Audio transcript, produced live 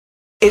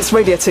It's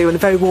Radio 2 and a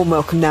very warm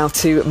welcome now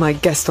to my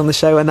guest on the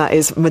show, and that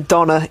is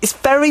Madonna. It's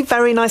very,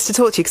 very nice to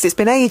talk to you because it's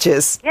been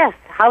ages. Yes.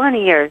 How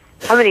many years?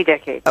 How many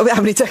decades? Oh,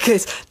 how many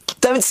decades?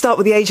 Don't start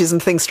with the ages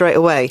and things straight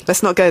away.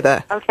 Let's not go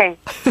there. Okay.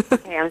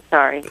 Okay, I'm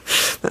sorry.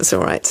 That's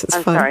all right. It's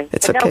I'm fine. sorry.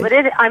 It's but okay. No, but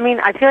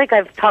I feel like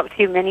I've talked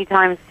to you many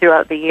times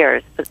throughout the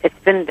years, but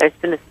there's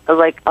been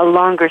a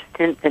longer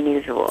stint than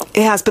usual.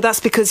 It has, but that's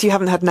because you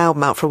haven't had an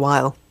album out for a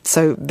while.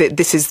 So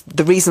this is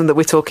the reason that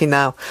we're talking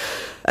now.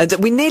 And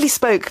we nearly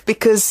spoke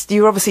because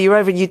you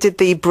did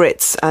the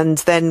Brits, and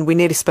then we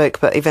nearly spoke,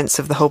 but events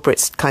of the whole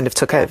Brits kind of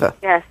took over.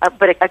 Yes,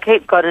 but a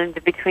cape got in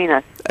between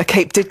us. A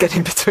cape did get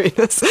in between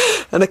us.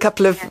 And a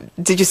couple of,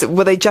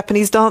 were they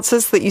Japanese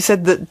dancers that you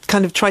said that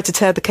kind of tried to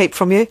tear the cape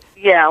from you?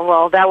 Yeah,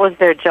 well, that was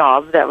their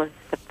job.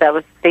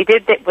 They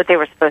did what they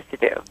were supposed to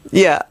do.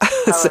 Yeah.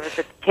 However,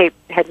 the cape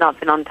had not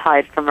been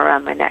untied from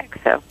around my neck,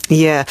 so.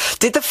 Yeah.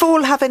 Did the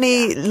fall have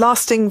any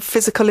lasting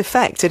physical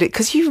effect? Did it?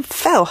 Because you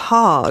fell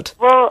hard.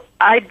 Well,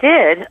 I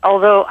did,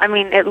 although,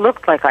 it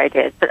looked like I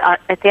did. But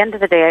at the end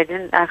of the day, I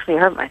didn't actually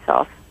hurt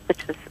myself,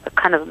 which was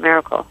kind of a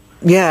miracle.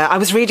 Yeah, I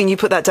was reading you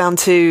put that down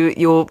to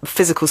your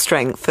physical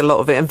strength, a lot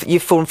of it, and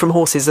you've fallen from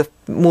horses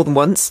more than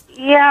once.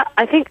 Yeah,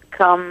 I think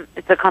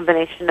it's a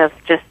combination of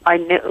just, I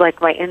knew,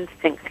 like, my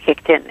instincts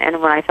kicked in,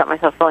 and when I felt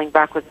myself falling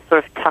backwards, it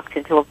sort of tucked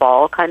into a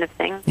ball kind of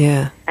thing.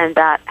 Yeah. And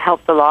that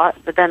helped a lot,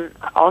 but then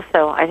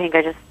also, I think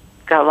I just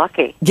got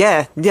lucky.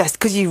 Yeah, yes,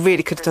 because you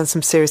really could have done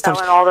some serious damage.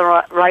 I went all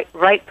the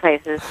right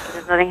places,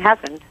 and nothing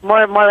happened.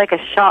 More like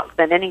a shock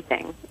than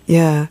anything.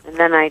 Yeah. And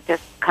then I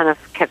just kind of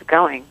kept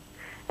going.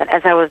 And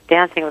as I was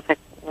dancing, I was like,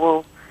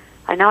 well,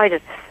 I know I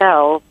just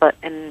fell,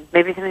 and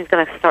maybe something's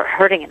going to start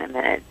hurting in a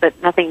minute, but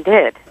nothing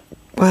did.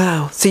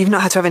 Wow. So you've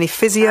not had to have any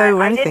physio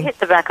or anything? I did hit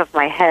the back of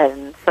my head,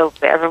 and so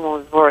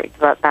everyone was worried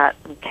about that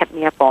and kept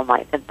me up all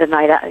night. The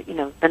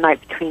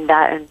night between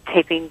that and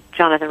taping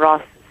Jonathan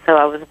Ross, so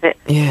I was a bit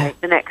the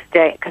next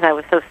day, because I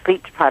was so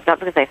sleep deprived,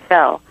 not because I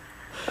fell.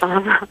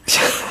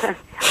 I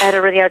had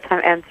a really hard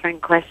time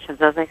answering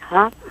questions. I was like,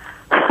 huh?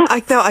 I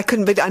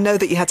couldn't believe. I know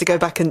that you had to go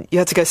back and you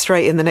had to go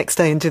straight in the next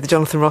day and do the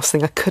Jonathan Ross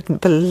thing. I couldn't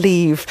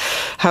believe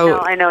how. No,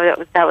 I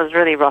know that was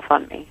really rough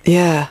on me.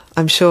 Yeah,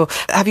 I'm sure.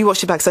 Have you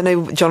watched it back? Because I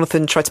know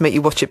Jonathan tried to make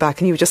you watch it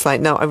back, and you were just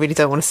like, "No, I really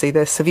don't want to see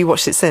this." Have you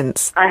watched it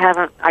since? I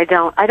haven't. I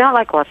don't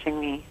like watching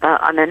me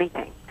on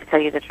anything. To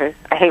tell you the truth,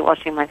 I hate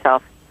watching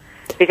myself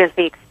because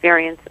the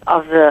experience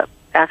of the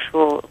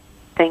actual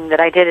thing that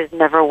I did is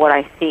never what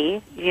I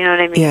see. You know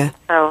what I mean? Yeah.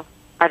 So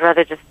I'd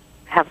rather just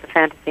have the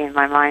fantasy in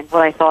my mind,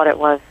 what I thought it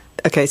was.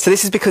 Okay, so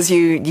this is because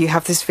you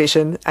have this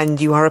vision and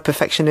you are a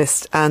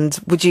perfectionist, and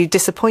would you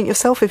disappoint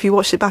yourself if you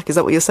watched it back? Is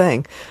that what you're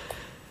saying?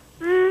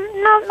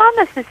 No, not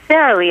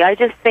necessarily. I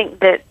just think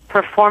that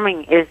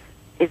performing is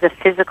a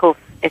physical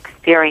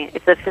experience.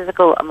 It's a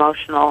physical,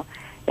 emotional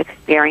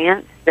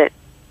experience that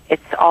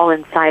it's all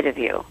inside of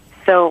you.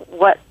 So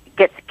what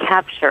gets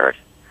captured,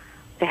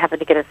 they happen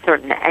to get a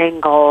certain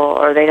angle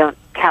or they don't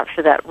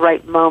capture that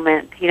right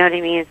moment. You know what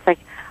I mean? It's like,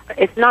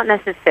 it's not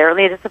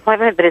necessarily a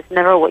disappointment, but it's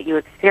never what you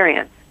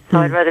experience. So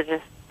I'd rather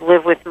just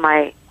live with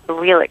my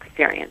real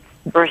experience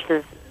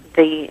versus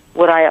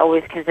what I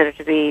always consider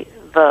to be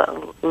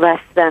the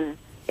less than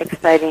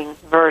exciting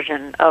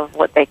version of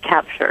what they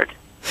captured.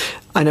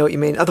 I know what you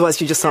mean. Otherwise,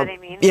 you just You know start.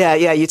 what I mean?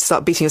 Yeah, you'd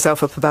start beating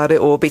yourself up about it,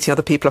 or beating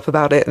other people up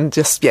about it, and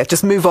just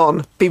move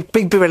on. Be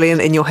brilliant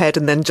in your head,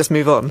 and then just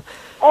move on.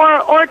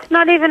 Or it's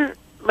not even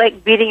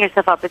like beating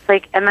yourself up. It's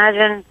like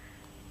imagine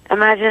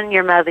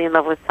you're madly in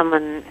love with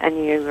someone,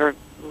 and you're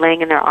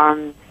laying in their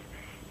arms,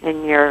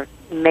 and you're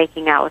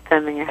making out with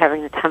them, and you're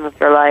having the time of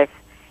your life,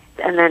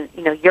 and then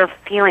you're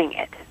feeling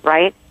it,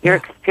 right? You're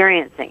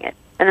experiencing it,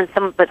 and then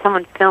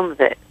someone films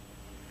it,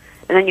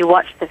 and then you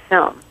watch the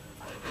film,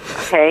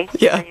 okay?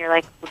 Yeah. And you're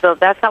like, well,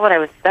 that's not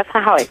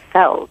how I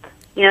felt.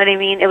 You know what I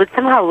mean? It would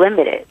somehow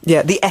limit it.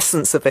 Yeah, the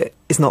essence of it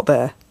is not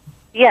there.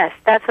 Yes,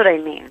 that's what I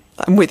mean.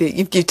 I'm with you.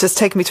 You've just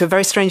taken me to a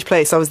very strange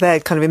place. I was there,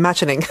 kind of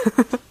imagining. So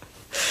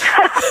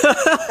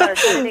I was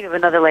trying to think of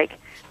another like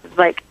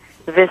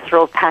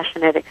visceral,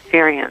 passionate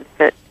experience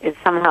that is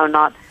somehow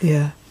not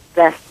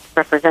best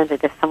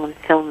represented if someone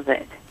films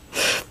it.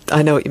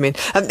 I know what you mean.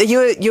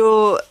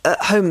 You're at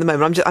home at the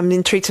moment. I'm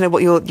intrigued to know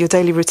what your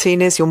daily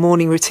routine is, your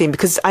morning routine,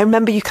 because I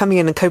remember you coming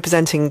in and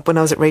co-presenting when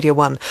I was at Radio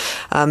 1. Do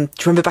you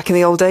remember back in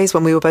the old days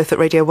when we were both at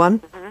Radio 1?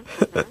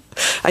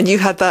 Mm-hmm. And you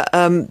had that...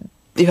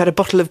 you had a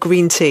bottle of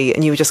green tea,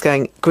 and you were just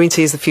going, green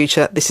tea is the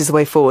future, this is the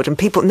way forward.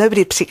 And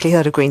nobody had particularly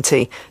heard of green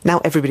tea. Now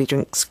everybody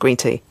drinks green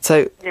tea.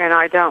 So Yeah, no,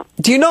 I don't.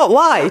 do you not?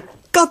 Why?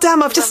 God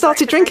damn, I've just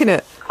started drinking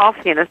it.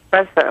 Coffee and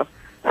espresso.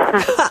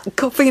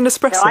 Coffee and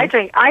espresso.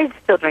 No, I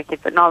still drink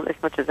it, but not as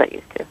much as I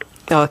used to.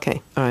 Oh,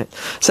 okay. All right.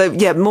 So,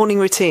 yeah, morning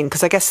routine,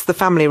 because I guess the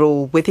family are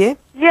all with you?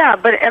 Yeah,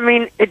 but,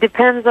 it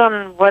depends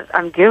on what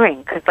I'm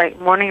doing, because,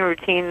 morning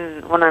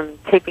routine when I'm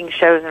taping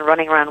shows and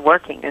running around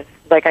working is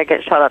like I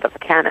get shot out of a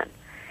cannon.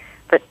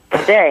 But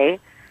today,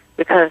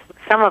 because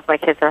some of my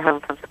kids are home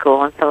from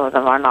school and some of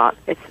them are not,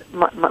 it's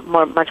much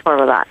more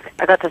relaxed.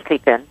 I got to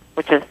sleep in,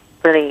 which is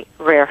really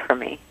rare for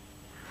me.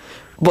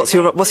 What's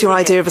your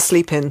idea of a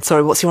sleep-in?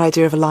 Sorry, what's your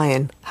idea of a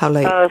lie-in? How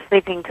late?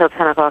 Sleeping till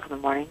 10 o'clock in the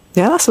morning.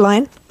 Yeah, that's a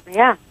lie-in.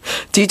 Yeah.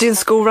 Do you do the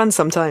school run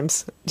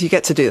sometimes? Do you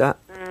get to do that?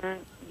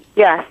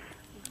 Yes,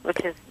 which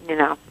is,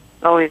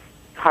 always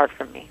hard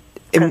for me.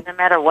 Because no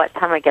matter what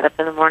time I get up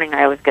in the morning,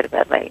 I always go to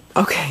bed late.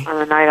 Okay. I'm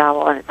a night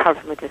owl, and it's hard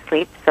for me to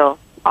sleep. So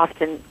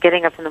often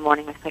getting up in the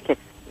morning is like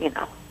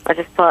I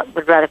just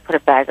would rather put a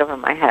bag over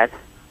my head.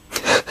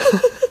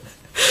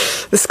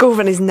 The school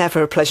run is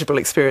never a pleasurable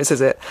experience,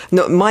 is it?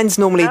 No, mine's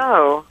normally...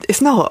 No.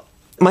 It's not.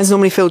 Mine's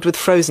normally filled with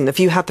Frozen. Have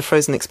you had the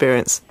Frozen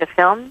experience? The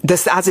film?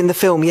 As in the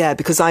film, yeah,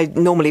 because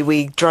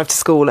we drive to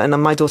school,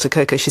 and my daughter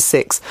Coco, she's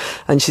 6,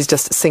 and she's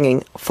just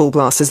singing full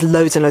blast. There's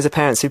loads and loads of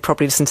parents who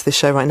probably listen to this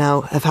show right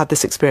now have had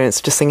this experience,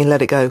 just singing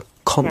Let It Go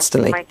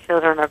constantly. Yes, my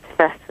children are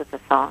obsessed with the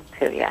song,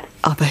 too, yes.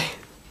 Are they?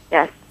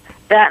 Yes.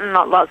 That and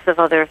lots of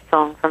other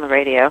songs on the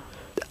radio.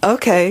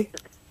 Okay.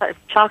 It's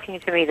shocking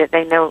to me that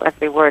they know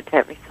every word to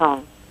every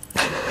song.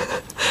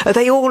 Are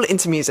they all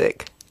into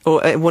music? Or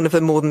one of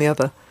them more than the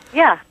other?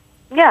 Yeah.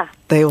 Yeah.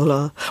 They all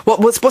are.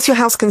 What's your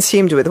house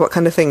consumed with? What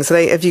kind of things?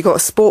 Have you got a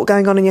sport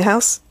going on in your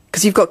house?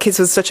 Because you've got kids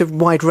with such a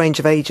wide range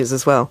of ages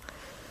as well.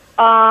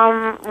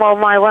 Well,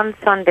 my one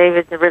son,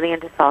 David's really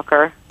into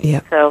soccer.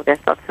 Yeah. So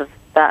there's lots of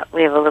that.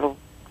 We have a little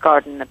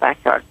garden in the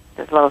backyard.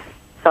 There's a lot of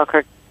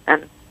soccer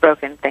and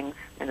broken things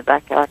in the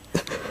backyard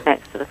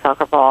next to the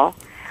soccer ball.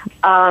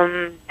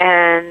 And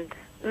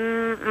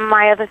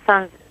my other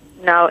son's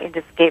now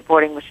into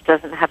skateboarding, which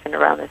doesn't happen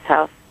around this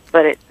house,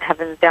 but it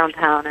happens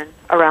downtown and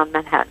around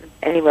Manhattan,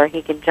 anywhere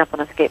he can jump on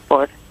a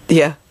skateboard.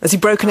 Yeah. Has he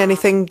broken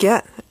anything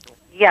yet?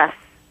 Yes,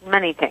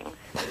 many things.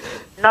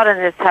 Not in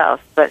this house,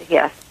 but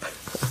yes.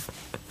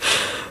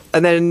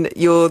 And then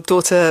your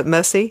daughter,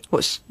 Mercy,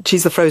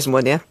 she's the Frozen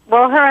one, yeah?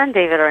 Well, her and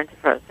David are into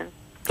Frozen.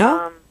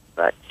 Oh.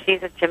 But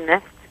she's a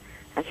gymnast,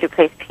 and she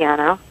plays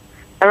piano.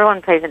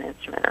 Everyone plays an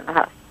instrument in the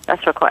house.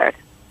 That's required.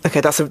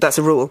 Okay, that's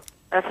a rule.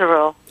 That's a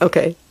rule.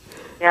 Okay.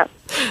 Yep.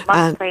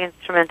 Must play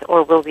instrument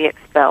or will be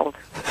expelled.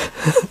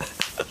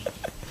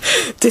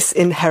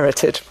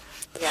 Disinherited.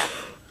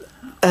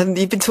 Yeah.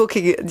 You've been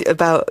talking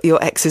about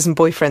your exes and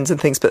boyfriends and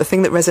things, but the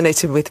thing that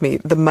resonated with me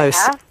the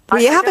most...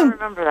 I don't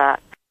remember that.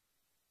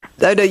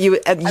 Oh, no,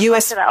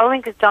 US... Only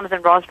because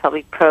Jonathan Ross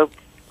probably probed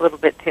a little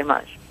bit too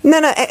much. No,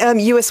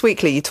 US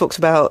Weekly, you talked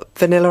about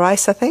Vanilla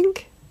Ice, I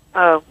think?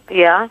 Oh,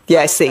 yeah?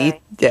 Yeah, I see.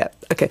 Yeah,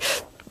 okay.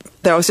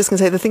 There, I was just going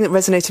to say, the thing that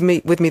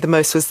resonated with me the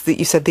most was that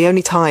you said the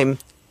only time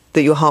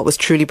that your heart was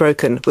truly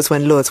broken was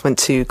when Lourdes went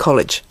to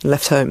college and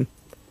left home.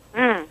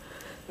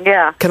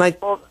 Yeah. Can I...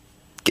 Well,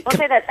 I'll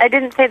say that. I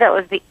didn't say that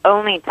was the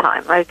only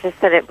time. I just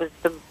said it was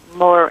the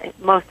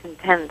most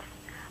intense,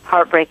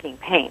 heartbreaking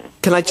pain.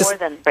 More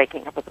than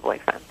breaking up with a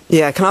boyfriend.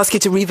 Yeah, can I ask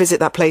you to revisit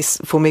that place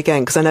for me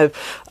again? Because I know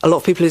a lot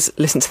of people who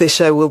listen to this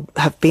show will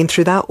have been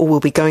through that or will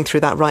be going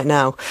through that right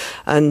now.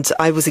 And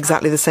I was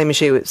exactly the same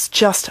as you. It's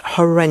just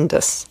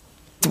horrendous.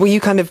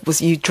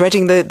 Was you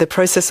dreading the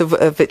process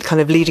of it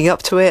kind of leading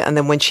up to it? And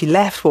then when she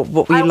left,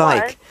 what were you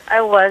like?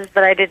 I was,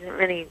 but I didn't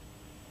really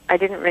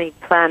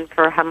plan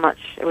for how much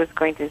it was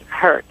going to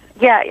hurt.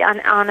 Yeah, and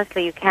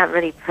honestly, you can't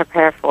really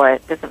prepare for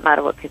it. It doesn't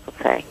matter what people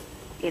say.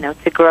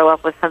 To grow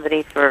up with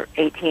somebody for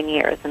 18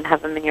 years and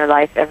have them in your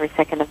life every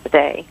second of the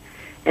day,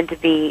 and to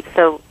be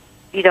so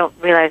you don't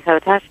realize how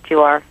attached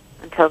you are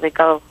until they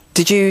go.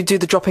 Did you do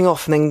the dropping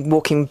off and then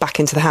walking back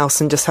into the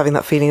house and just having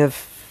that feeling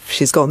of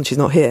she's gone, she's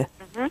not here?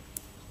 Mm-hmm.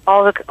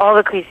 All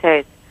the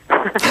cliches.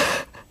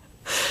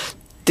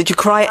 Did you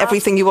cry at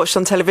everything you watched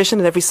on television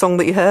and every song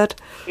that you heard?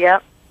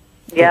 Yep.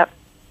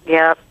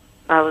 I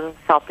was a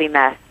soppy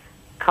mess.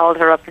 Called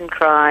her up and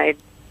cried.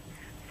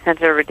 Sent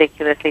her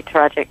ridiculously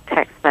tragic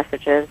text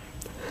messages,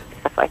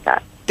 stuff like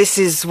that. This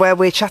is where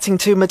we're chatting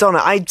to Madonna.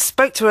 I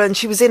spoke to her and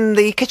she was in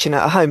the kitchen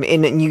at her home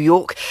in New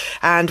York,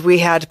 and we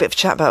had a bit of a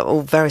chat about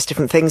all various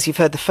different things. You've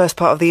heard the first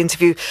part of the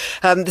interview.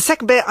 The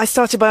second bit, I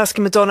started by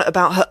asking Madonna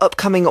about her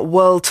upcoming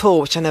world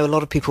tour, which I know a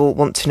lot of people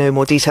want to know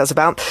more details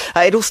about.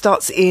 It all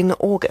starts in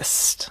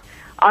August.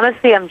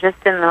 Honestly, I'm just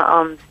in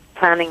the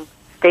planning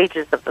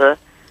stages of the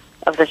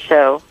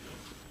show.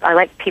 I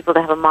like people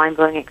to have a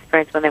mind-blowing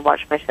experience when they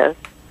watch my shows.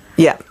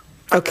 Yeah.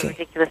 From Okay. the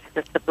ridiculous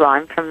to the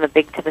sublime, from the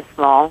big to the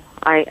small.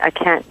 I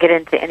can't get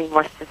into any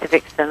more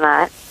specifics than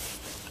that.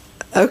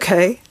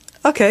 Okay.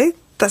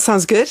 That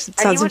sounds good. Sounds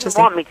interesting. And you wouldn't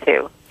want me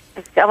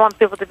to. I want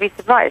people to be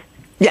surprised.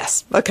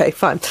 Yes. Okay.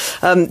 Fine.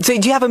 So, do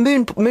you have a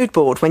mood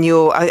board when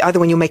you're either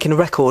when you're making a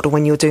record or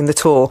when you're doing the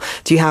tour?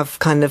 Do you have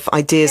kind of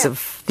ideas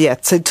of? Yeah.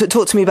 So,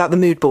 talk to me about the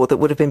mood board that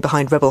would have been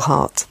behind Rebel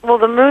Heart. Well,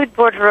 the mood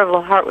board for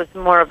Rebel Heart was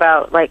more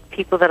about like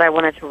people that I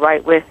wanted to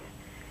write with,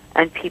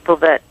 and people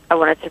that I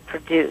wanted to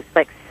produce,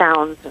 like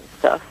sounds and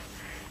stuff.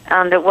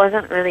 And it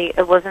wasn't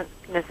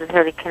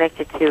necessarily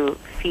connected to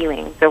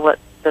feelings or what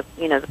the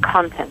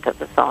content of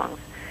the songs.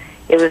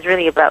 It was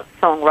really about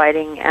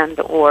songwriting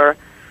or,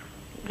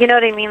 you know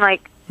what I mean,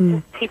 like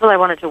people I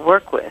wanted to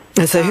work with.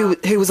 And so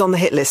who was on the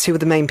hit list? Who were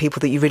the main people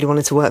that you really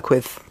wanted to work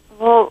with?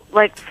 Well,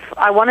 like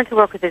I wanted to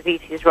work with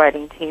Avicii's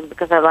writing team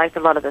because I liked a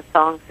lot of the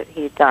songs that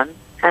he had done,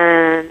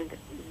 and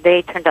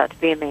they turned out to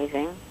be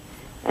amazing.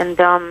 And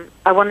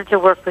I wanted to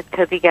work with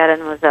Toby Gad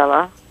and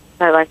Mozella.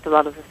 I liked a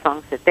lot of the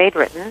songs that they'd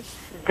written.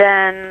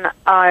 Then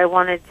I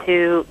wanted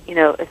to,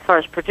 as far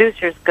as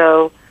producers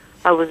go,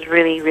 I was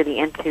really, really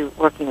into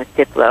working with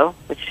Diplo,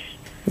 which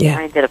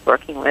I ended up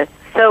working with.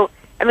 So,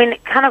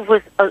 it kind of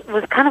was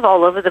kind of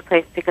all over the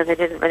place because I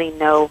didn't really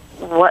know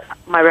what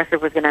my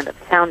record was going to end up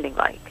sounding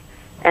like.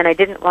 And I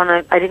didn't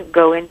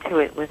go into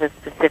it with a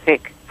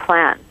specific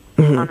plan.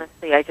 Mm-hmm.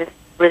 Honestly, I just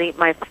really,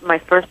 my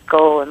first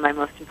goal and my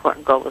most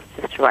important goal was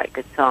just to write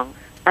good songs.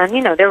 And,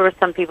 there were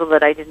some people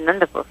that I didn't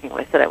end up working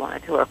with that I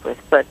wanted to work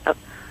with, but,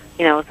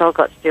 it's all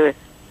got to do with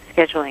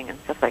scheduling and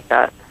stuff like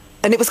that.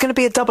 And it was going to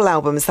be a double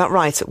album, is that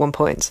right, at one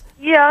point?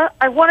 Yeah,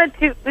 I wanted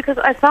to, because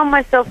I found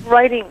myself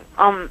writing,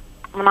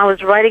 when I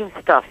was writing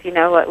stuff, it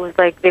was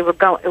like I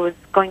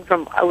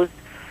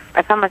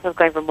found myself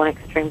going from one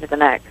extreme to the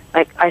next.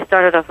 Like, I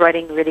started off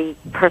writing really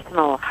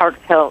personal,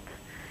 heartfelt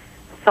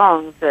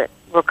songs that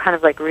were kind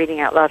of like reading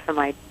out loud from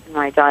my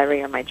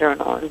diary or my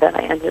journal, and then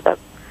I ended up,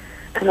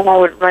 and then I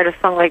would write a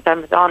song like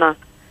Madonna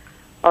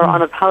or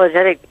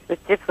Unapologetic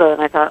with Diplo,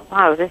 and I thought,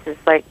 wow, this is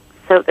like,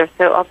 they're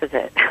so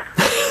opposite.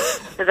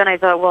 So then I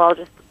thought, well, I'll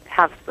just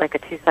have like a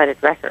two-sided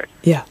record.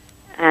 Yeah.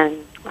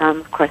 And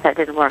of course that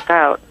didn't work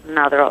out.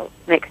 Now they're all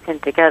mixed in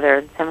together,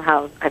 and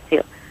somehow I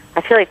feel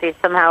like they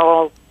somehow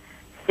all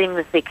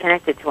seamlessly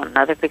connected to one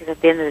another, because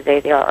at the end of the day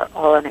they are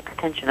all an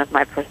extension of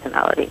my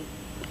personality.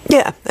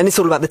 Yeah, and it's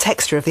all about the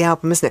texture of the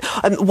album, isn't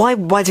it?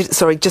 Why did,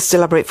 sorry, just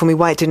elaborate for me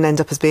why it didn't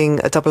end up as being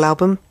a double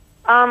album?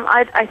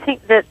 I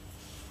think that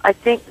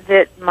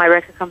my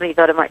record company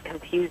thought it might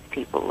confuse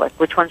people, like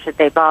which one should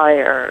they buy,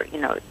 or,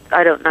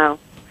 I don't know.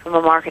 From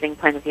a marketing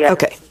point of view, I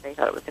think they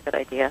thought it was a good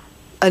idea.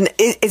 And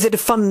is it a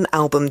fun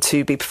album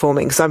to be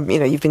performing? Because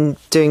you've been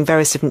doing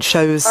various different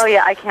shows. Oh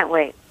yeah, I can't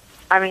wait.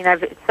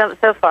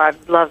 So far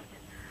I've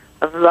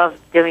loved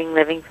doing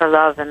Living for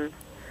Love and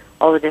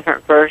all the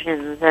different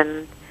versions,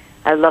 and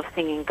I love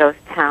singing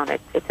Ghost Town.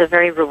 It's a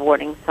very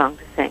rewarding song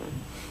to sing.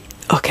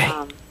 Okay.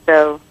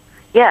 So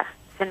yeah,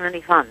 it's been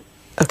really fun.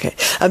 Okay.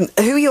 Can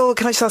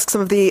I just ask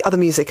some of the other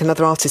music and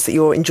other artists that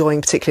you're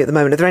enjoying particularly at the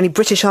moment? Are there any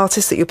British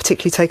artists that you're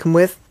particularly taken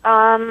with?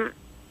 Well,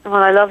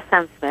 I love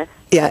Sam Smith.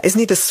 Yeah, isn't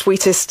he the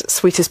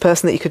sweetest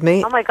person that you could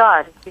meet? Oh my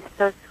God, he's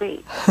so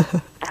sweet.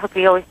 I hope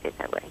he always stays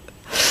that way.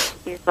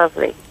 He's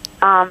lovely.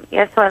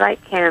 So I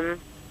like him.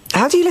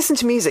 How do you listen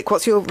to music?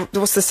 What's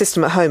the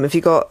system at home? Have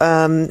you got, do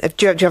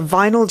you have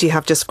vinyl? Do you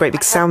have just great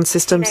big sound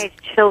systems? Teenage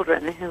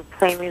children who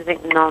play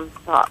music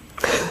non-stop,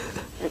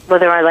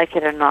 whether I like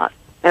it or not,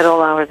 at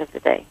all hours of the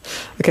day.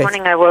 Okay. This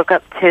morning I woke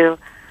up to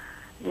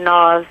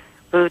Nas,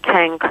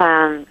 Wu-Tang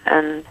Clan,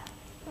 and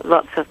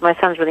my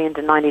son's really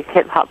into 90s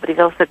hip-hop, but he's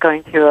also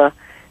going through a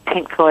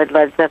Pink Floyd,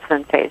 Led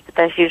Zeppelin phase, but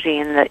that's usually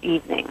in the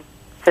evening.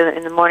 So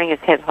in the morning is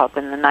hip-hop,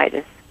 and the night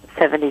is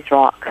 70s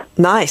rock.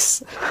 Nice.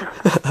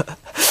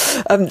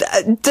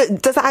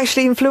 Does that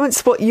actually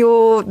influence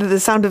the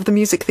sound of the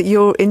music that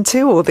you're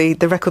into, or the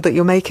record that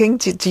you're making?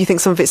 Do you think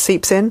some of it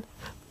seeps in?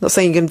 Not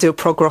saying you're going to do a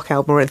prog rock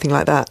album or anything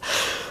like that.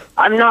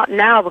 I'm not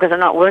now, because I'm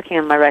not working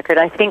on my record.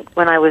 I think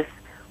when I was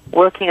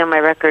working on my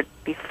record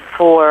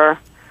before,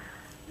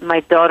 my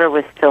daughter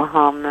was still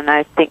home, and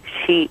I think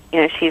she's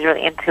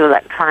really into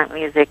electronic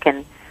music,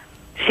 and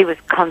she was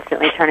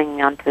constantly turning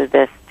me on to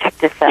this, check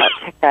this out,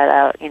 check that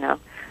out,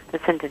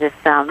 listen to this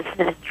sound, listen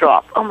to this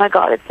drop. Oh my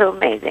God, it's so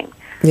amazing.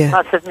 Yeah.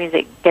 Lots of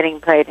music getting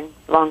played in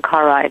long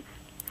car rides.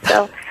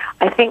 So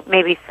I think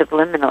maybe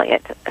subliminally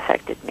it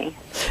affected me.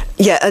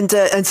 Yeah, and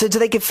so do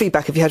they give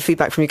feedback? Have you had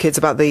feedback from your kids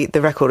about the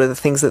record, or the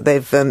things that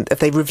if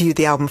they reviewed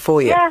the album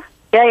for you? Yeah.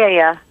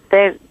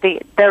 They're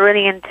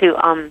really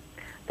into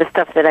the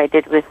stuff that I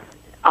did with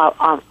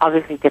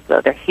obviously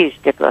Diplo. They're huge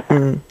Diplo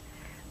fans.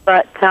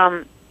 But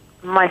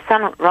my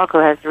son Rocco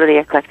has really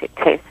eclectic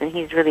taste, and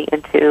he's really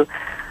into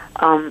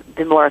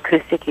the more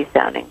acoustic-y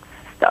sounding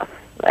stuff,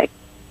 like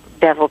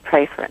Devil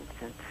Pray, for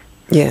instance.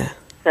 Yeah.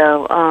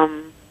 So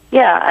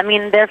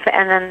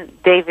and then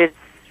David's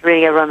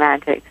really a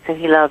romantic, so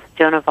he loves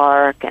Joan of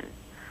Arc, and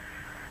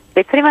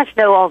they pretty much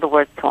know all the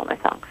words to all my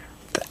songs.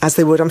 As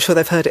they would, I'm sure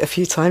they've heard it a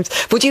few times.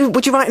 Would you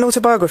write an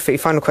autobiography?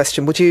 Final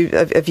question.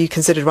 Have you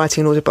considered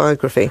writing an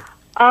autobiography?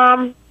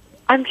 I'm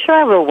sure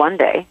I will one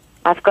day.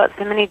 I've got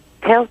so many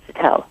tales to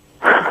tell.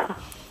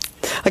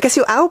 I guess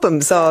your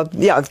albums are,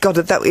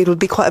 it'll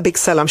be quite a big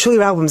seller. I'm sure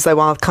your albums, though,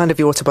 are kind of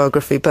your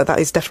autobiography, but that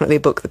is definitely a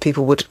book that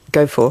people would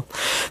go for.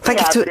 But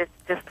it's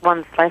just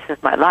one slice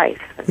of my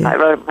life. If I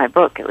wrote my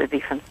book, it would be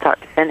from start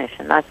to finish,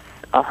 and that's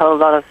a whole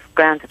lot of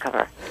ground to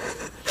cover.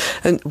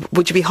 And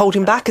would you be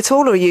holding back at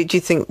all, or do you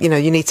think, you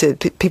need to,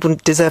 people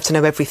deserve to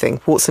know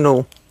everything, warts and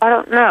all? I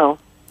don't know.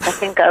 I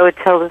think I would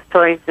tell the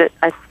stories that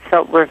I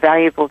felt were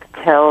valuable to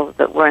tell,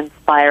 that were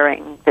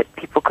inspiring, that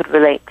people could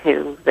relate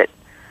to,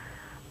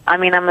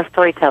 I'm a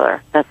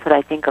storyteller. That's what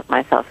I think of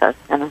myself as.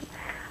 And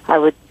I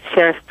would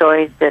share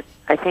stories that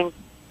I think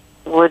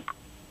would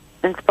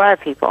inspire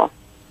people.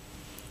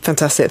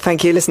 Fantastic.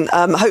 Thank you. Listen,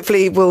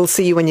 hopefully we'll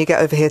see you when you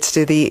get over here to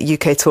do the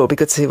UK tour. It'll be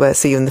good to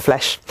see you in the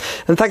flesh.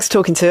 And thanks for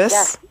talking to us.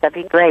 Yes, that'd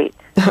be great.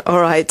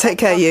 All right. Take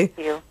care, you.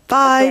 You.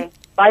 Bye. Okay.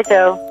 Bye,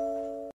 Jo.